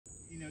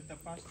the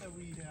faster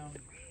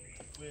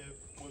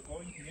we're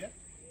going here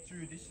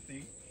through this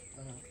thing,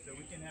 so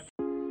we can have.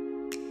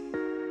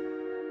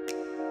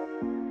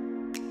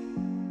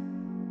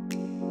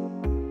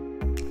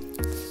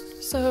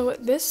 So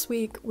this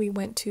week we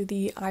went to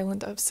the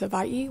island of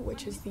Savaii,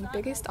 which is the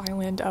biggest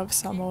island of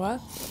Samoa,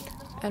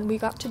 and we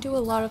got to do a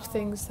lot of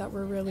things that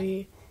were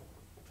really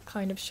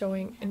kind of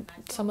showing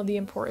some of the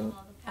important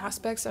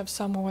aspects of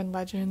Samoan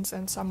legends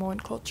and Samoan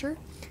culture.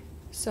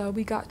 So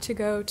we got to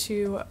go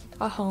to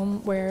a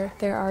home where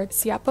there are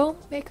siapo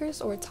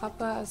makers, or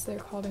tapa as they're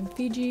called in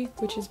Fiji,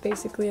 which is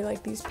basically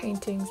like these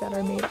paintings that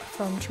are made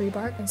from tree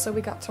bark. And so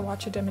we got to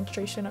watch a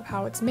demonstration of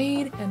how it's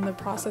made and the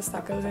process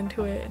that goes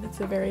into it, and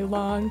it's a very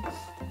long,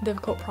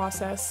 difficult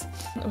process.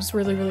 It was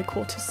really, really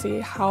cool to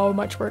see how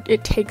much work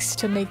it takes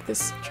to make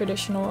this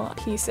traditional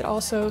piece. It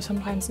also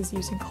sometimes is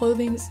using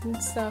clothing and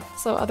stuff.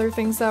 So other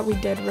things that we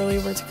did really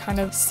were to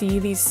kind of see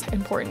these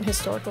important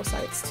historical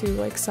sites to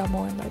like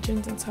Samoan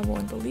legends and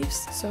Samoan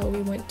beliefs. So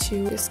we went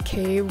to this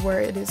cave where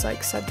it is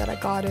like said that a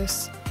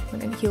goddess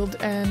went and healed,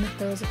 and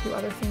there was a few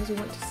other things. We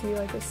went to see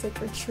like a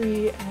sacred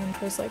tree, and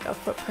there's like a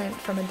footprint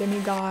from a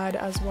demigod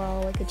as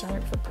well, like a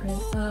giant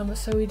footprint.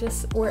 So we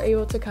just were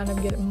able to kind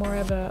of get more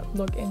of a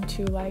look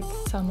into like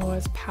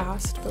Samoa's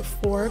past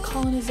before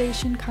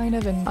colonization kind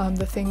of, and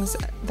the things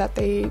that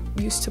they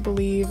used to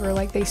believe or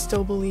like they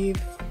still believe,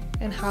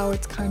 and how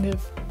it's kind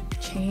of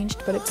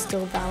changed but it's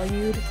still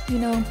valued, you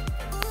know,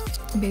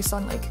 based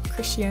on like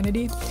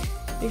Christianity.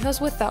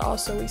 Because with that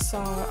also we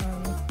saw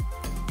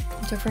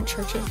different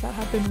churches that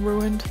have been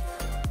ruined.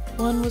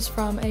 One was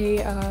from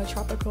a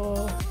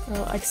tropical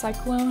like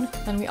cyclone,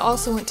 and we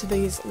also went to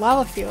these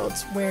lava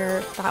fields where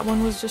that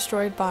one was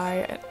destroyed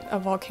by a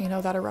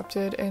volcano that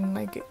erupted in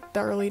like the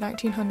early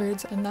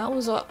 1900s, and that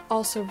was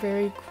also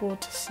very cool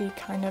to see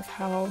kind of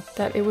how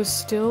that it was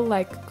still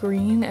like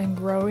green and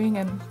growing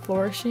and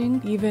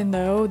flourishing even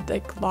though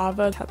like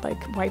lava had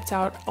like wiped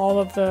out all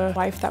of the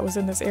life that was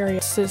in this area.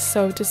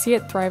 So to see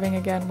it thriving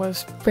again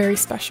was very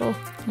special,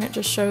 and it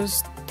just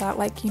shows that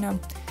like, you know,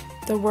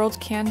 the world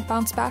can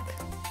bounce back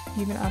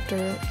even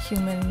after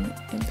human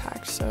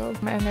impact. So,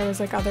 and there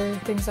was like other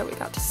things that we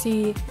got to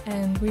see,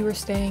 and we were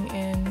staying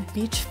in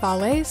beach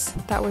fales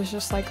that was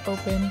just like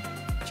open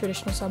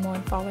traditional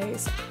Samoan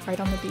fales right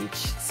on the beach.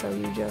 So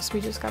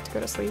we just got to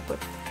go to sleep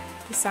with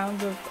the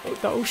sounds of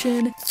the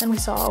ocean, and we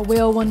saw a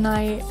whale one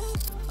night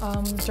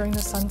during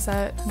the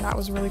sunset, and that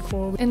was really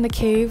cool. In the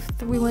cave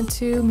that we went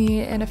to, me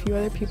and a few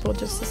other people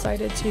just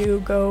decided to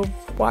go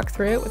walk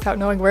through it without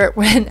knowing where it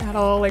went at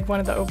all. Like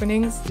one of the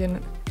openings,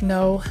 didn't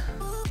know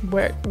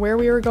where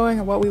we were going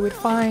or what we would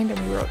find, and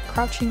we were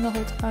crouching the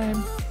whole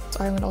time. This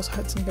island also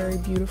had some very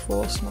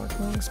beautiful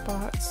snorkeling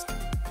spots,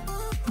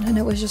 and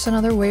it was just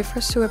another way for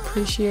us to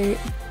appreciate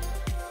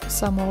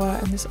Samoa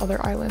and this other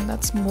island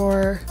that's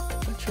more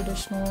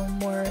traditional,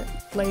 more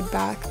laid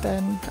back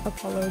than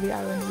Apollo, the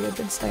island we had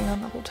been staying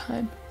on the whole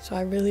time. So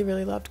I really,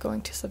 really loved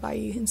going to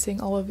Savaii and seeing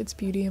all of its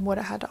beauty and what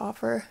it had to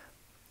offer.